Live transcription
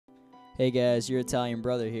Hey guys, your Italian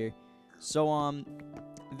brother here. So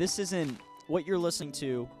this isn't what you're listening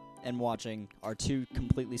to and watching are two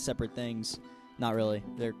completely separate things. Not really.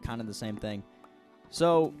 They're kind of the same thing.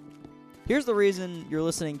 So, here's the reason you're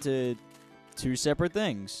listening to two separate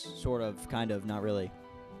things. Sort of, kind of, not really.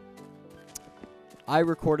 I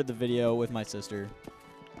recorded the video with my sister,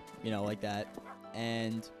 like that.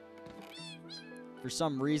 And for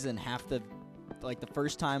some reason, the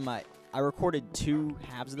first time I recorded two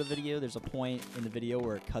halves of the video. There's a point in the video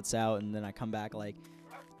where it cuts out, and then I come back like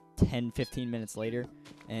 10, 15 minutes later,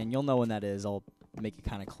 and you'll know when that is. I'll make it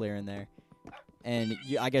kind of clear in there. And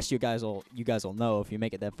I guess you guys will know if you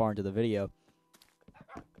make it that far into the video.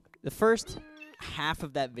 The first half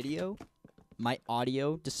of that video, my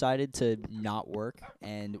audio decided to not work,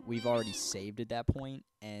 and we've already saved at that point,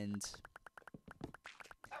 and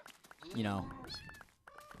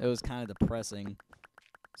it was kind of depressing.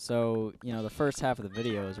 So, the first half of the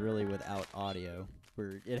video is really without audio.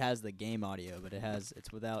 It has the game audio, but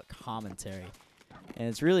it's without commentary. And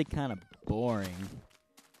it's really kind of boring.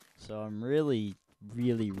 So I'm really,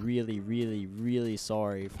 really, really, really, really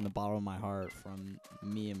sorry from the bottom of my heart from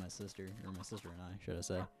me and my sister, or my sister and I, should I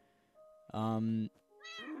say.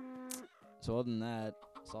 So other than that,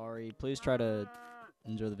 sorry. Please try to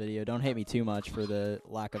enjoy the video. Don't hate me too much for the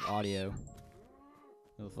lack of audio.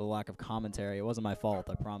 With the lack of commentary. It wasn't my fault,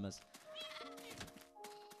 I promise.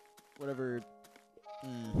 Whatever.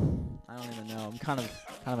 I don't even know. I'm kind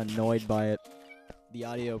of annoyed by it. The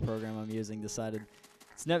audio program I'm using decided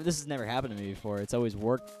this has never happened to me before. It's always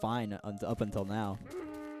worked fine up until now.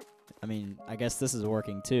 I mean, I guess this is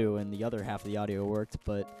working too, and the other half of the audio worked,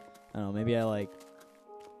 but I don't know, maybe I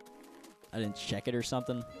didn't check it or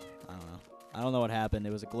something. I don't know. I don't know what happened.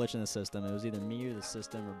 It was a glitch in the system. It was either me or the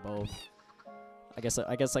system or both. I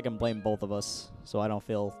guess I can blame both of us, so I don't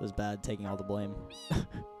feel as bad taking all the blame.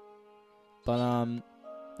 But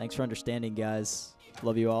thanks for understanding, guys.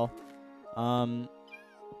 Love you all.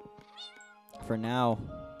 For now,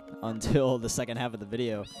 until the second half of the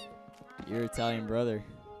video, your Italian brother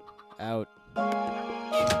out.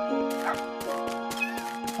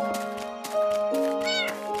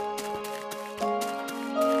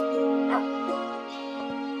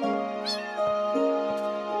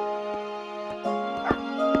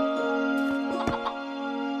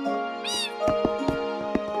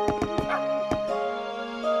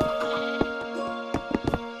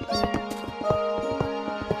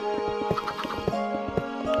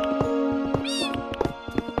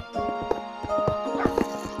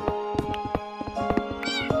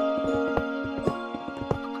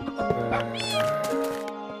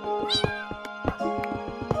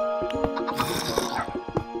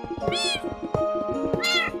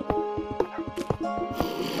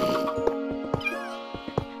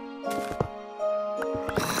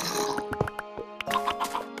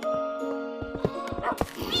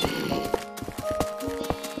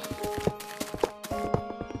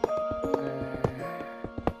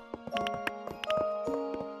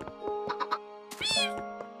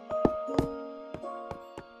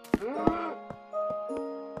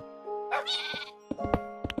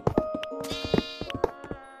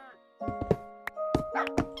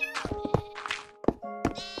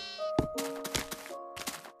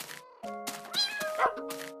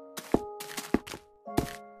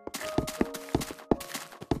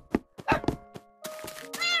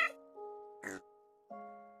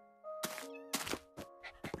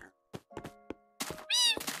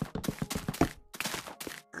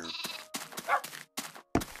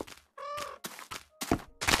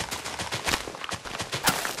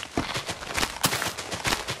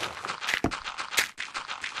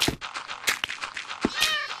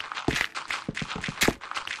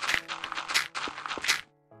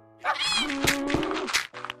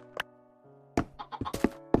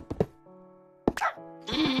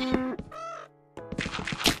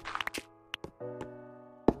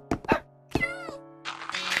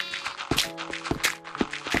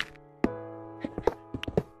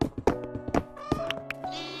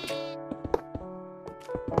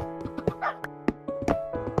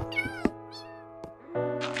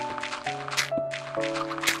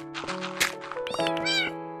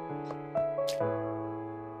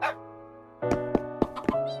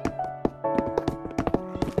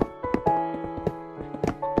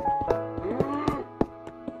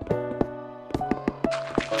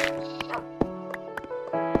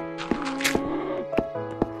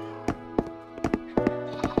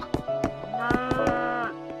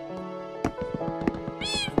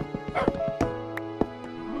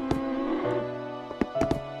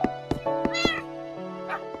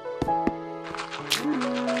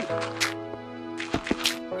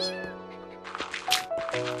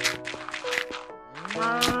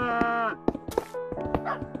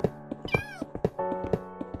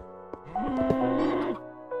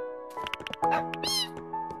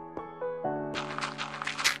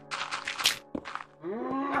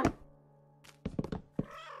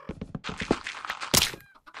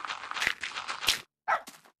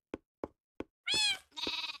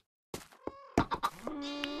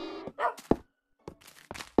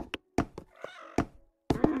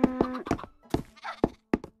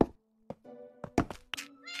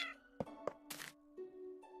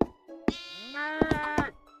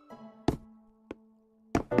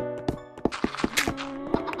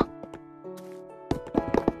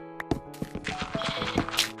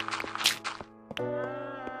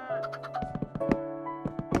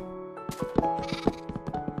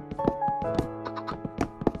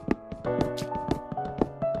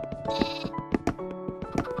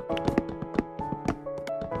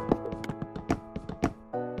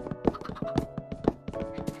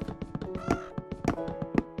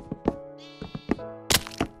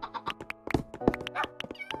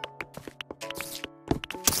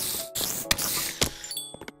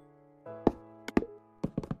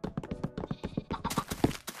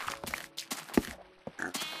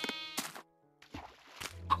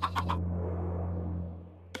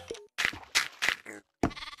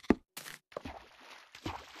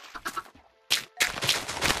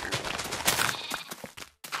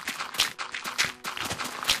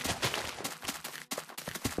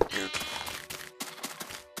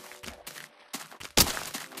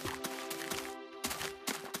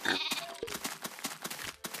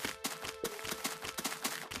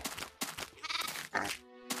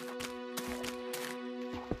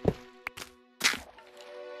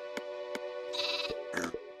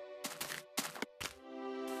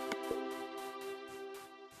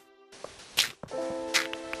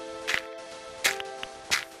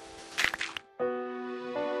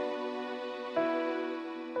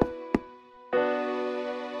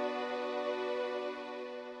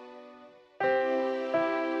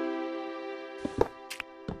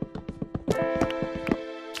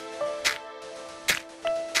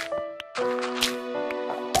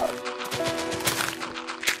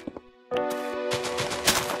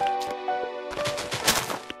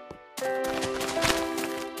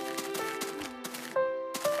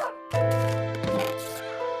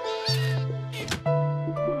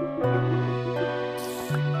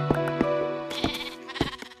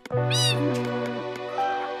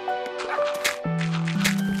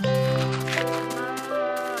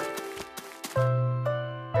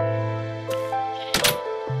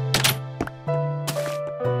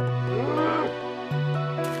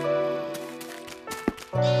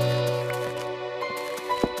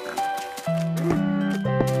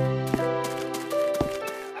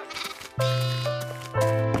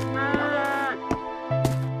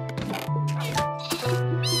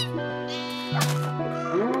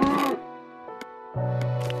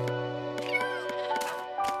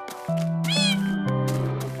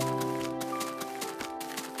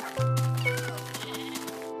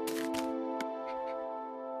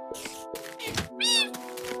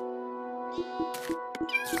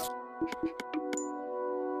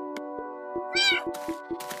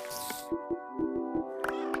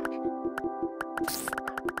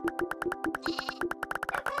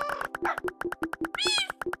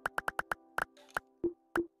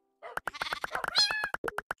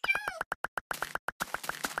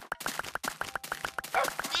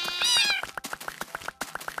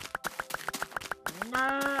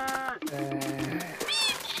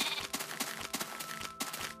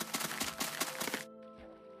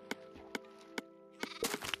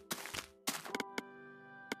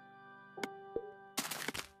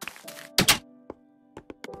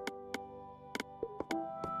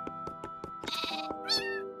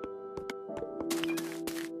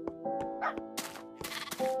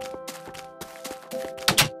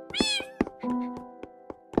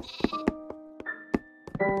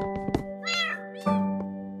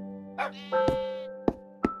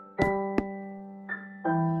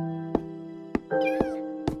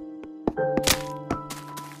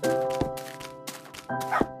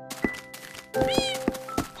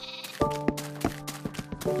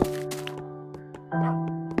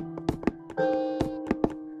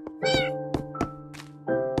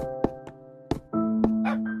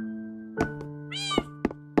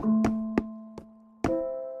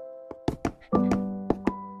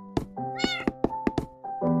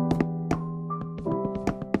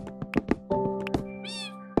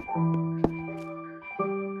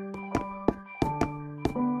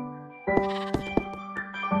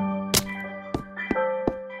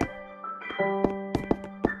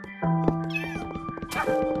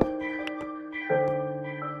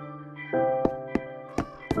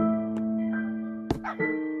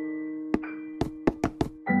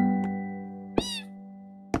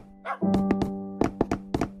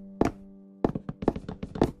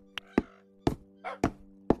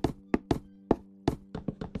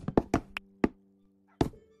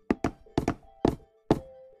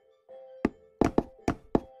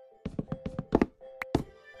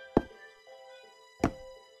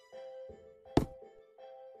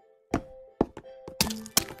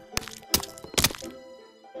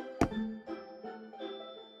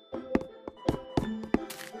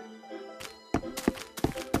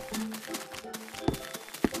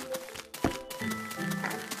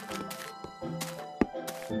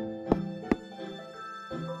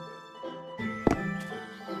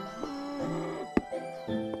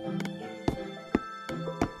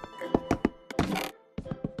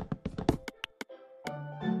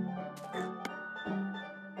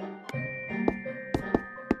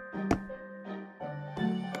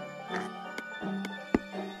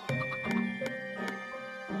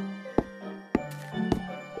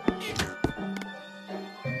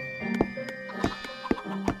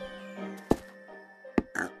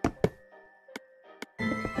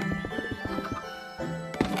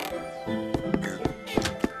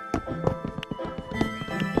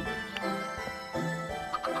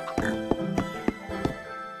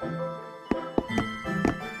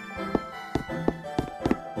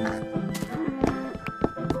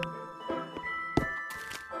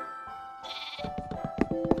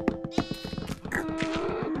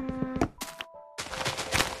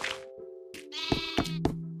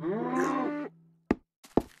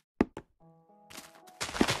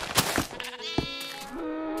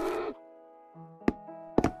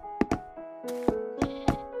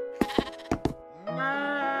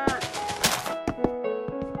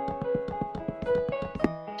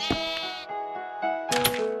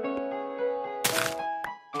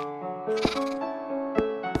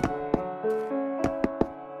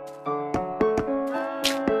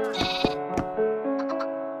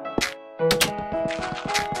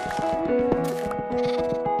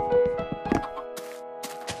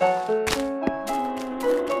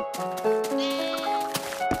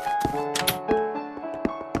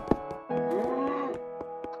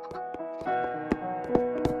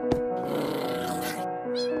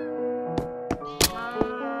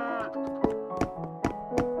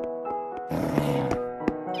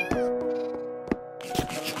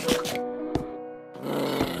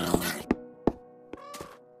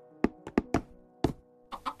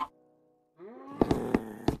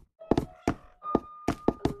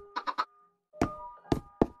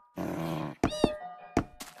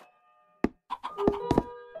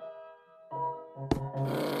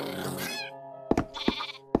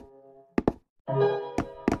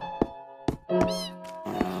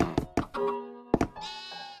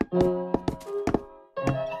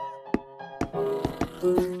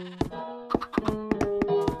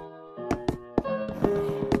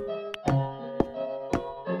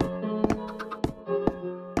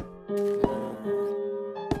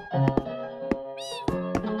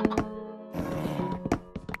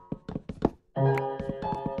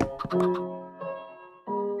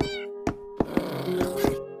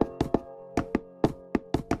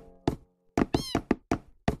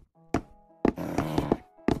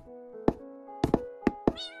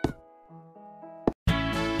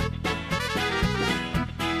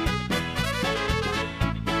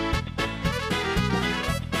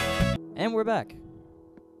 And we're back.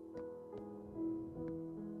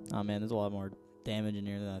 Oh man, there's a lot more damage in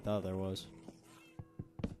here than I thought there was.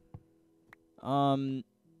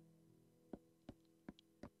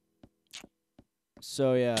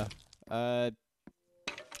 So yeah,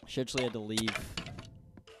 she actually had to leave.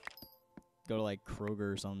 Go to like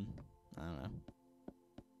Kroger or something. I don't know.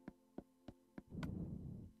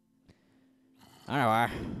 Anyway,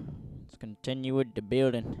 let's continue with the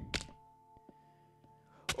building.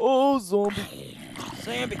 Oh, zombie!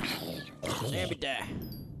 Zombie! Zombie die.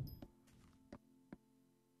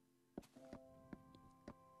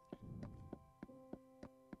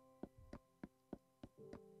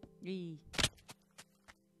 Eee.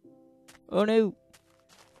 Oh no!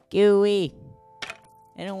 Go away!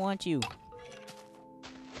 I don't want you.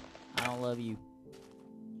 I don't love you.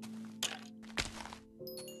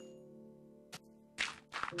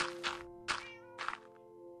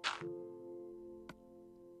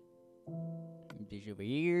 This over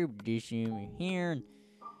here, this over here, and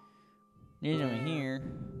this over here.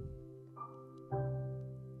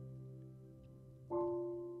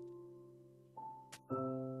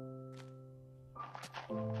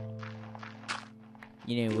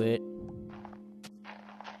 You know what?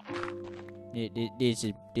 This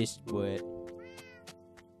is what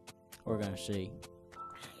we're gonna see.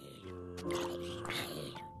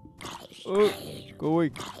 Oh, go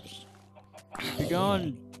away. Be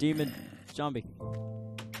gone, demon zombie.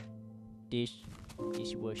 This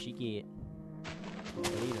is what she get.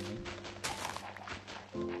 Believe in me.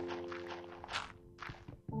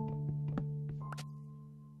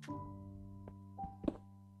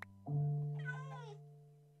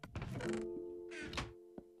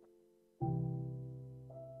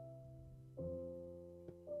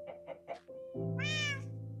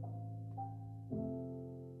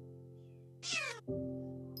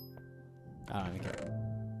 I don't even care.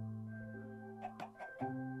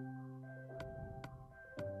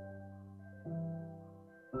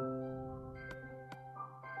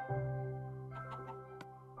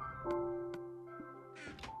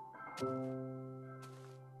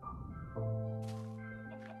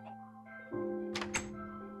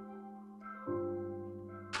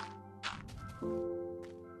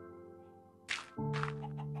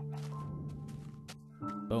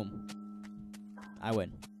 Boom. I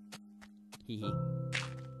win. Hee hee.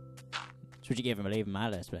 That's what you get for leaving my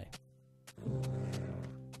let's play.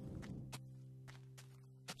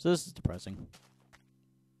 So this is depressing.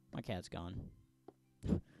 My cat's gone.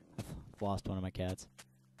 I've lost one of my cats.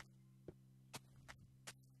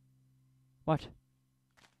 What?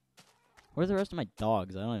 Where are the rest of my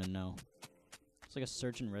dogs? I don't even know. It's like a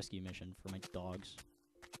search and rescue mission for my dogs.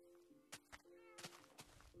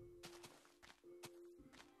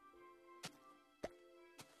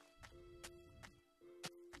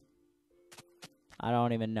 I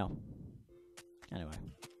don't even know. Anyway.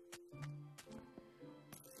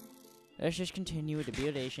 Let's just continue with the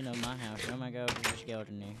buildation of my house. Oh my god, there's a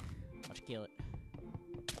skeleton there. Let's kill it.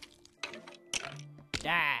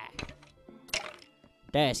 Die!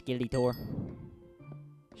 Die, Skeletor.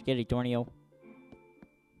 Skeletornio.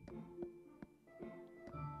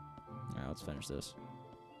 Alright, let's finish this.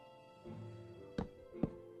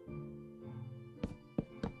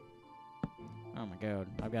 Oh my god,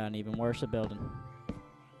 I've got an even worse building.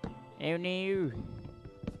 Oh no!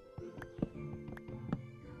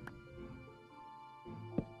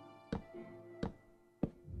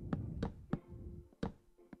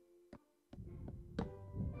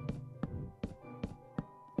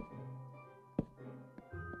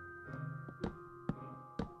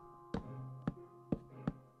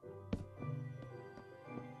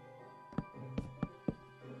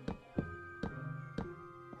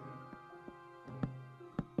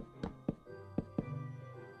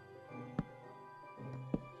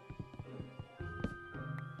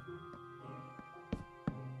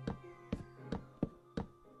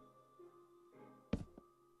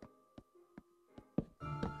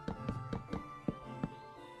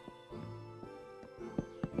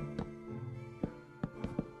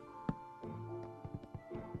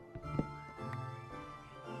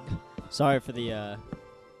 Sorry for the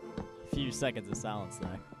few seconds of silence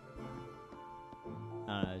there.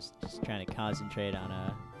 I don't know, I was just trying to concentrate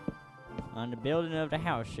on the building of the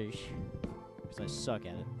house, because I suck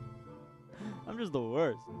at it. I'm just the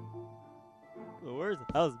worst. The worst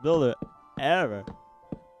house builder ever.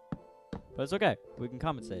 But it's okay. We can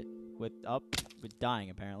compensate with dying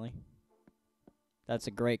apparently. That's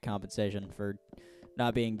a great compensation for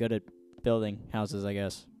not being good at building houses, I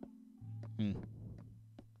guess.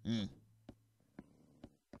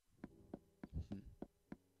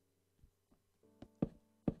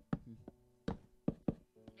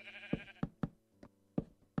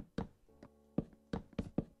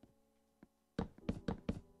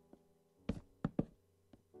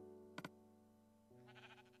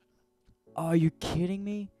 Are you kidding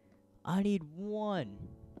me? I need one.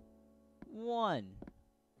 One.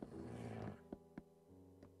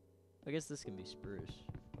 I guess this can be spruce.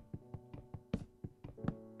 Do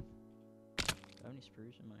I have any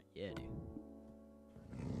spruce in my... Yeah, I do.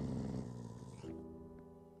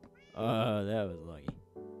 Oh, that was lucky.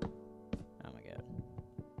 Oh my god.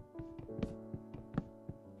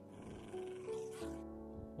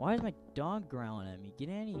 Why is my dog growling at me? Get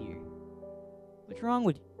out of here. What's wrong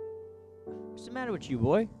with you? What's the matter with you,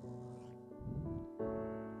 boy?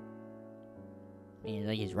 Man,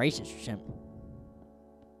 like he's racist or something.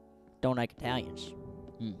 Don't like Italians.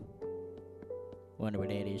 Wonder what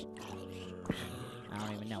that is. I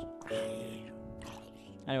don't even know.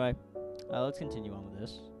 Anyway, let's continue on with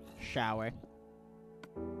this. Shall we?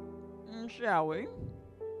 Shall we?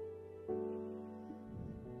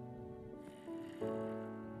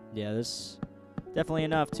 Yeah, this definitely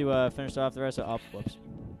enough to finish off the rest of... Oh, whoops.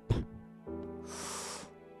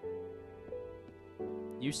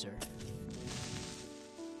 You, sir,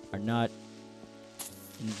 are not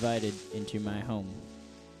invited into my home.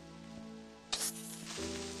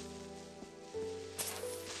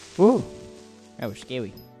 Woo! That was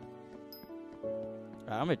scary. Alright,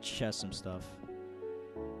 I'm gonna chest some stuff.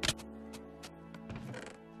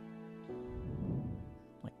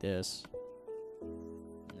 Like this.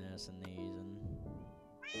 And this and these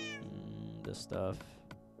and this stuff.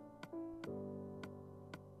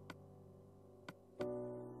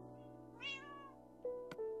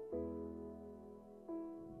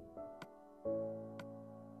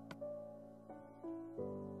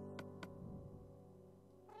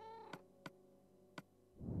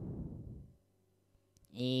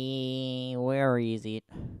 Where is it?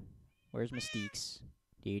 Where's Mystique's?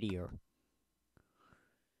 Dear.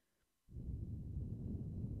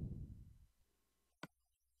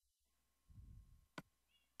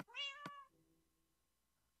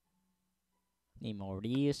 Need more of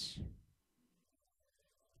these.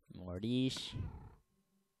 More of these.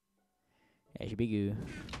 That should be good.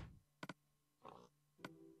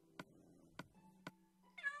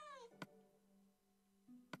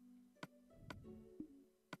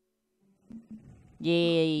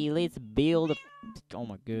 Yay, let's build a... Oh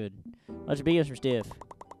my god. Let's build some stuff.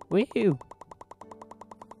 Woohoo!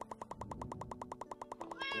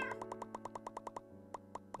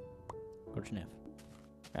 Go to sniff.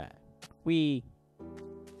 Alright. Wee.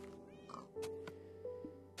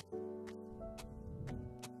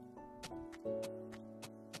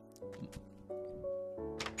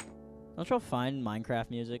 Don't y'all find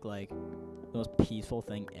Minecraft music like the most peaceful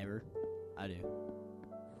thing ever? I do.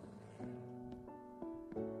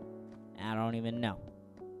 I don't even know.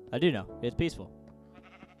 I do know. It's peaceful.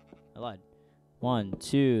 I lied. 1,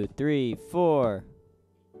 2, 3, 4.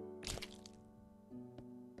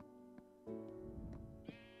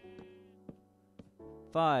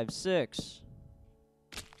 5, 6.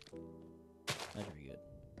 That's pretty good.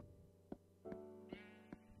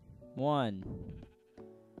 1,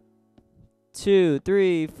 2,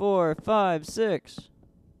 3, 4, 5, 6.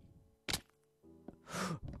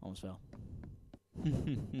 Almost fell.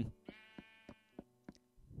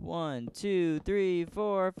 1, 2, 3,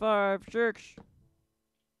 4, 5, 6.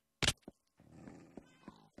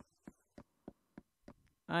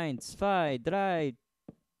 1, 2, 3,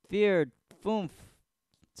 4, 5,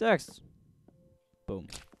 6. Boom.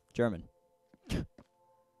 German.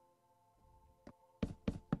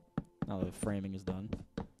 Now the framing is done.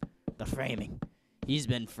 The framing. He's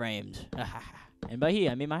been framed. And by he,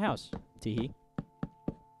 I mean my house. Tee-hee.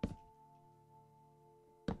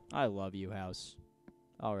 I love you, house.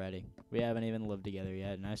 Already. We haven't even lived together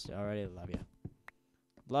yet, and I already love you.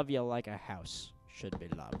 Love you like a house should be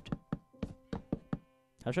loved.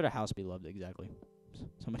 How should a house be loved exactly?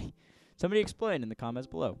 Somebody explain in the comments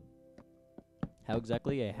below. How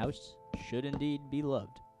exactly a house should indeed be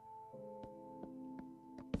loved.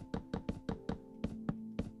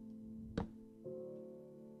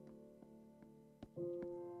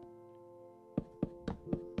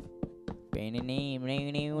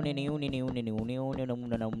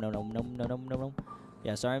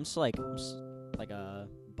 Yeah, sorry, I'm just like a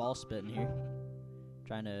ball spitting here,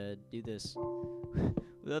 trying to do this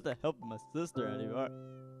without the help of my sister anymore.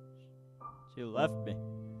 She left me.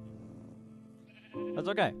 That's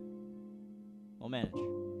okay. We'll manage. I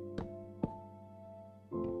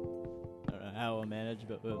don't know how we'll manage,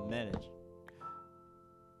 but we'll manage.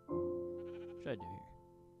 What should I do here?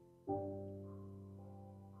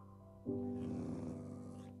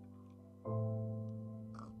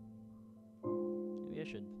 Maybe I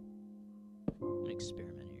should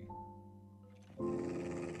experiment here.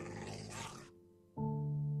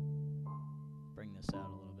 Bring this out a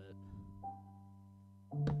little bit.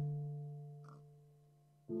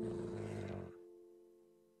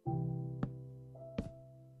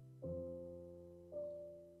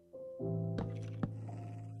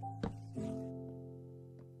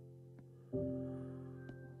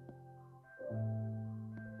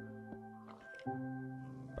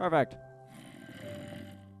 Perfect.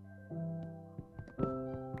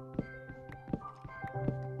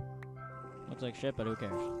 Looks like shit, but who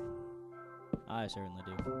cares? I certainly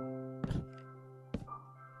do.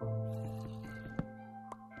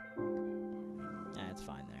 It's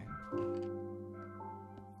fine there.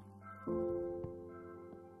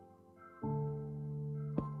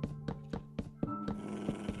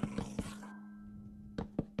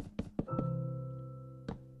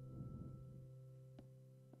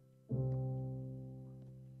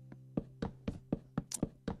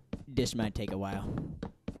 This might take a while.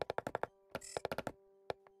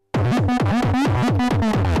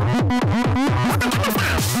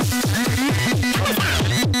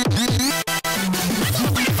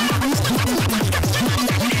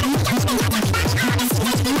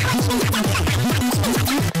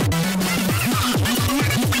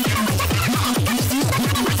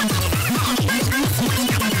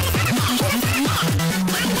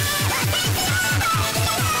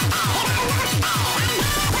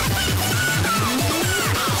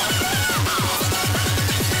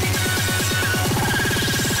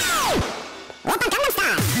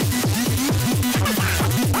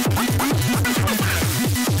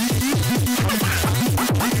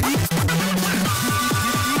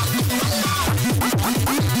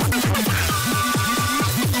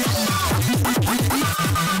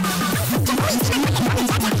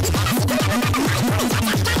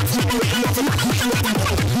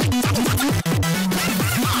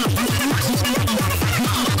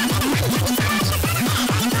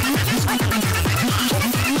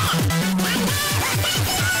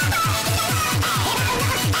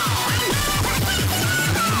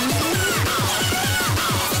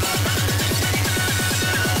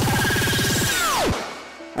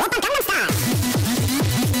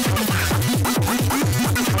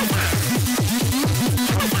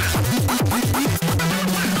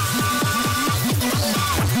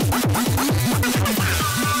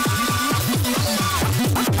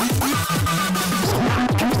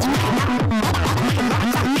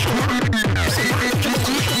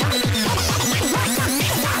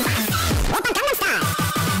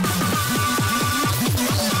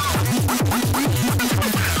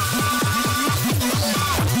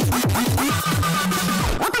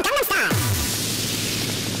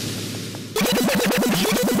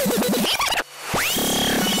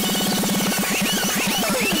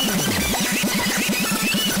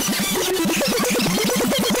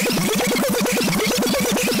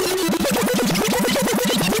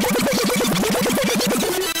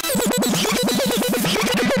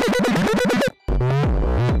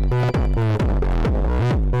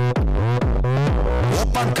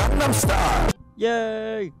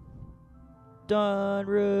 done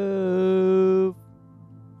roof.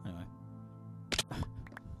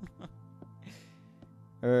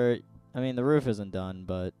 Anyway. I mean, the roof isn't done,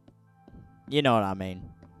 but you know what I mean.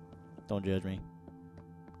 Don't judge me.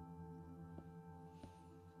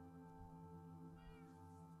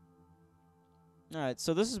 Alright,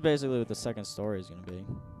 so this is basically what the second story is going to be.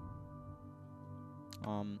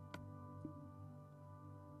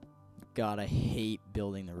 God, I hate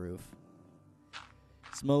building the roof.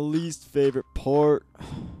 It's my least favorite part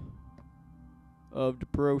of the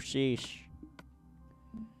process.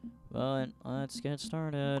 But let's get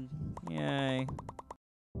started. Yay.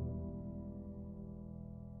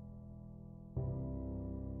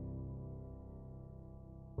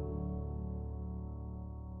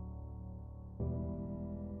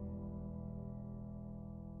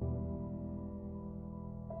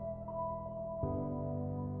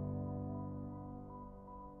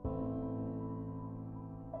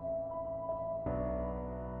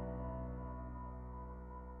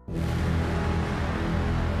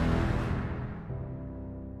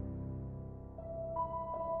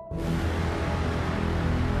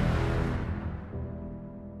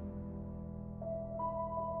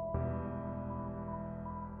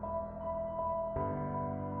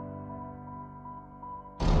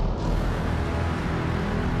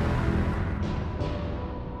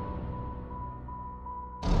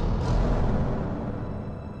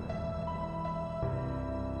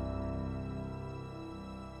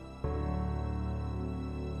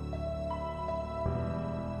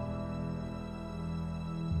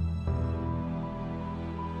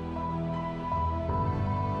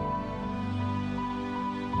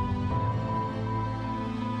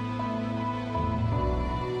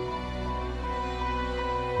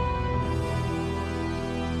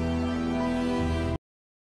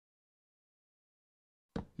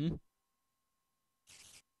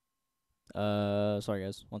 Sorry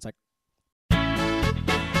guys, one sec.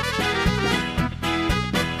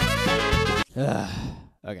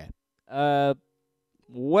 Okay.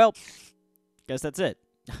 Well, guess that's it.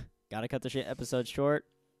 Gotta cut the episode short.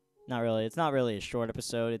 Not really. It's not really a short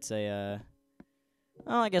episode. It's a,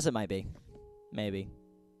 well, I guess it might be. Maybe.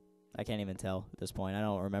 I can't even tell at this point. I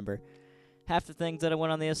don't remember half the things that I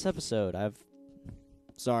went on this episode.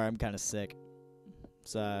 Sorry, I'm kind of sick.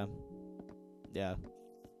 It's, yeah.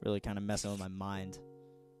 Really kind of messing with my mind.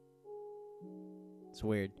 It's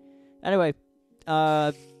weird. Anyway,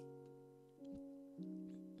 I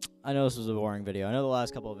know this was a boring video. I know the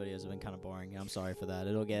last couple of videos have been kind of boring. I'm sorry for that.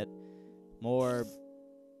 It'll get more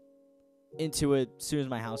into it as soon as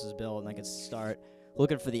my house is built and I can start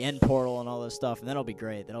looking for the end portal and all this stuff, and then it'll be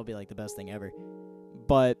great. That'll be like the best thing ever.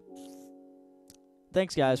 But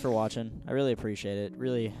thanks guys for watching. I really appreciate it. It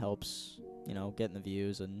really helps, you know, getting the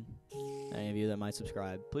views, and any of you that might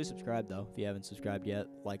subscribe, please subscribe though if you haven't subscribed yet.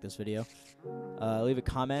 Like this video. Leave a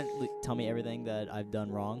comment. Tell me everything that I've done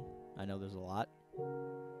wrong. I know there's a lot.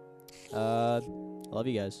 I love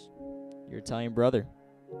you guys. Your Italian brother.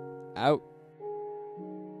 Out.